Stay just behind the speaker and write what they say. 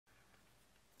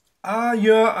Are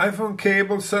your iPhone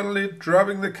cable suddenly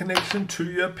dropping the connection to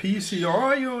your PC, or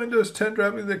are you Windows 10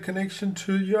 dropping the connection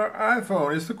to your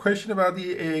iPhone? It's the question about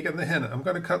the egg and the hen. I'm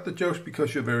going to cut the jokes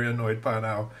because you're very annoyed by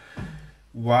now.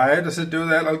 Why does it do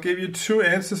that? I'll give you two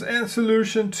answers and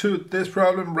solution to this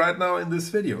problem right now in this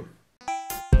video.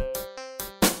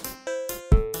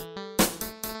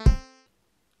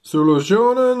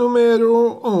 Soluzione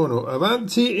numero uno.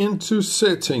 Avanti into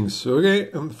settings. Okay,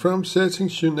 and from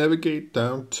settings you navigate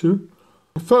down to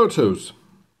photos.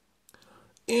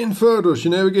 In photos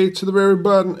you navigate to the very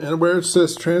bottom, and where it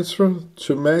says transfer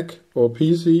to Mac or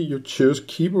PC you choose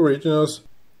keep originals.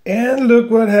 And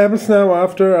look what happens now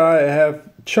after I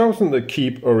have chosen the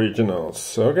keep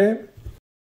originals. Okay.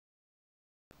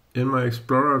 In my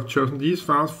Explorer I've chosen these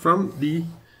files from the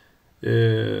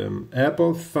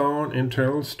Apple phone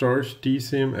internal storage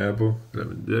DCM Apple.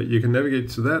 You can navigate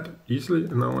to that easily,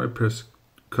 and now I press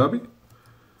copy,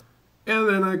 and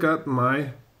then I got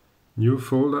my new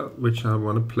folder which I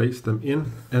want to place them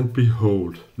in, and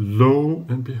behold, lo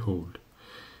and behold,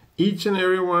 each and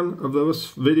every one of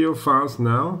those video files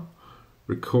now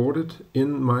recorded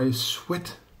in my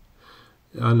sweat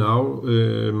are now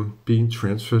being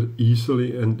transferred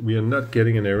easily, and we are not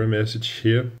getting an error message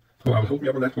here. Oh, I'll hold me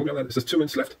up on that, hold me on that. It says 2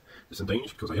 minutes left. It's in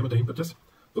Danish, because I am a Dane, but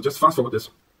we'll just fast forward this.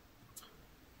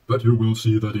 But you will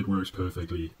see that it works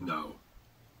perfectly now.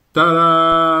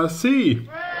 Ta-da! See?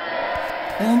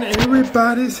 And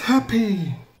everybody's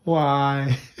happy.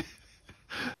 Why?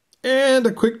 And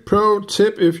a quick pro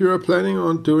tip if you are planning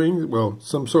on doing, well,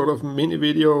 some sort of mini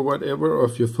video or whatever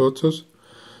of your photos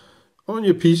on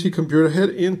your PC computer, head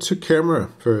into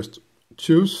camera first.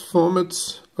 Choose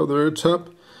formats at the very top,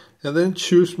 and then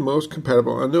choose most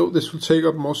compatible. I know this will take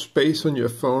up more space on your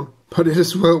phone, but it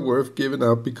is well worth giving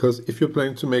up, because if you're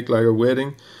planning to make like a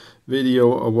wedding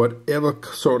video or whatever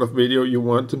sort of video, you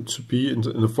want them to be in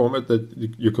a format that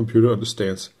your computer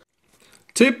understands.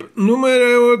 Tip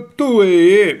numero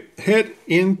 2. Head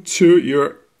into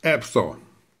your App Store.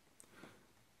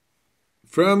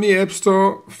 From the App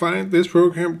Store, find this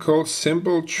program called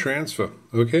Simple Transfer.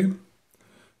 Okay? In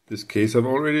this case I've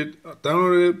already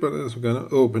downloaded it, but I'm gonna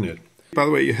open it. By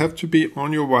the way, you have to be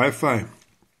on your Wi-Fi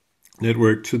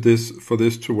network for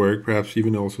this to work. Perhaps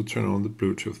even also turn on the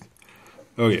Bluetooth.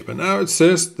 Okay, but now it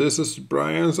says this is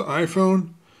Brian's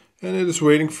iPhone, and it is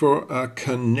waiting for a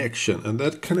connection, and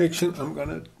that connection I'm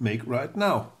gonna make right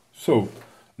now. So,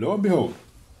 lo and behold,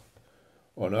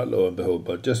 or not lo and behold,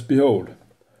 but just behold.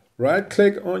 Right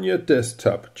click on your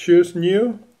desktop, choose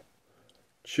new,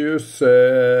 choose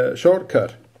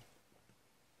shortcut.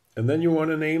 And then you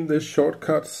want to name this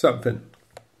shortcut something.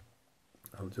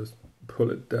 I'll just pull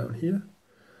it down here.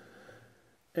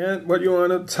 And what you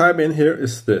want to type in here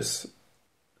is this.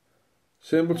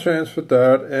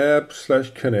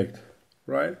 Simpletransfer.app/connect.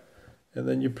 Right? And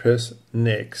then you press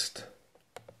next.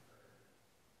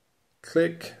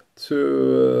 Click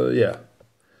to, yeah.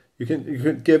 You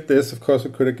can give this, of course,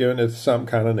 we could have given it some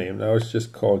kind of name. Now it's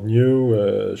just called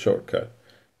new shortcut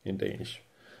in Danish.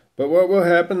 But what will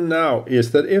happen now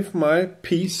is that if my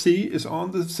PC is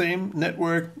on the same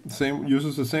network,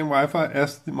 uses the same Wi-Fi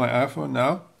as my iPhone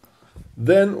now,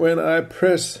 then when I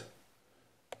press,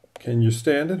 can you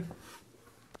stand it?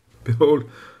 Behold,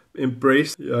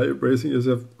 embracing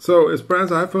yourself. So it's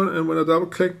Brian's iPhone, and when I double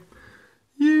click,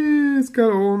 yeah, it's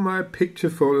got all my picture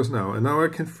photos now, and now I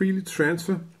can freely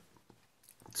transfer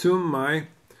to my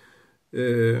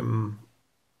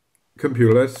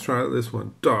computer. Let's try this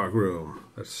one, Darkroom.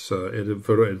 That's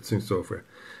photo editing software.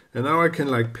 And now I can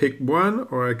like pick one,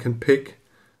 or I can pick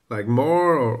like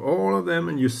more or all of them,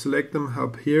 and you select them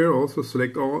up here, also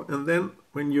select all, and then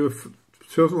when you've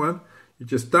chosen one, you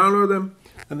just download them,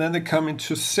 and then they come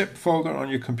into zip folder on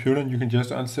your computer, and you can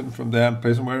just unzip them from there and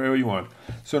place them wherever you want.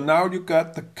 So now you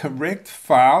got the correct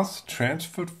files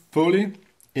transferred fully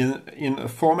in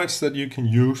formats that you can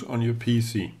use on your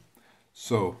PC.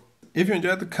 So if you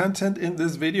enjoyed the content in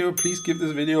this video, please give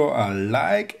this video a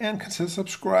like and consider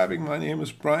subscribing. My name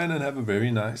is Brian, and have a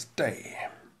very nice day.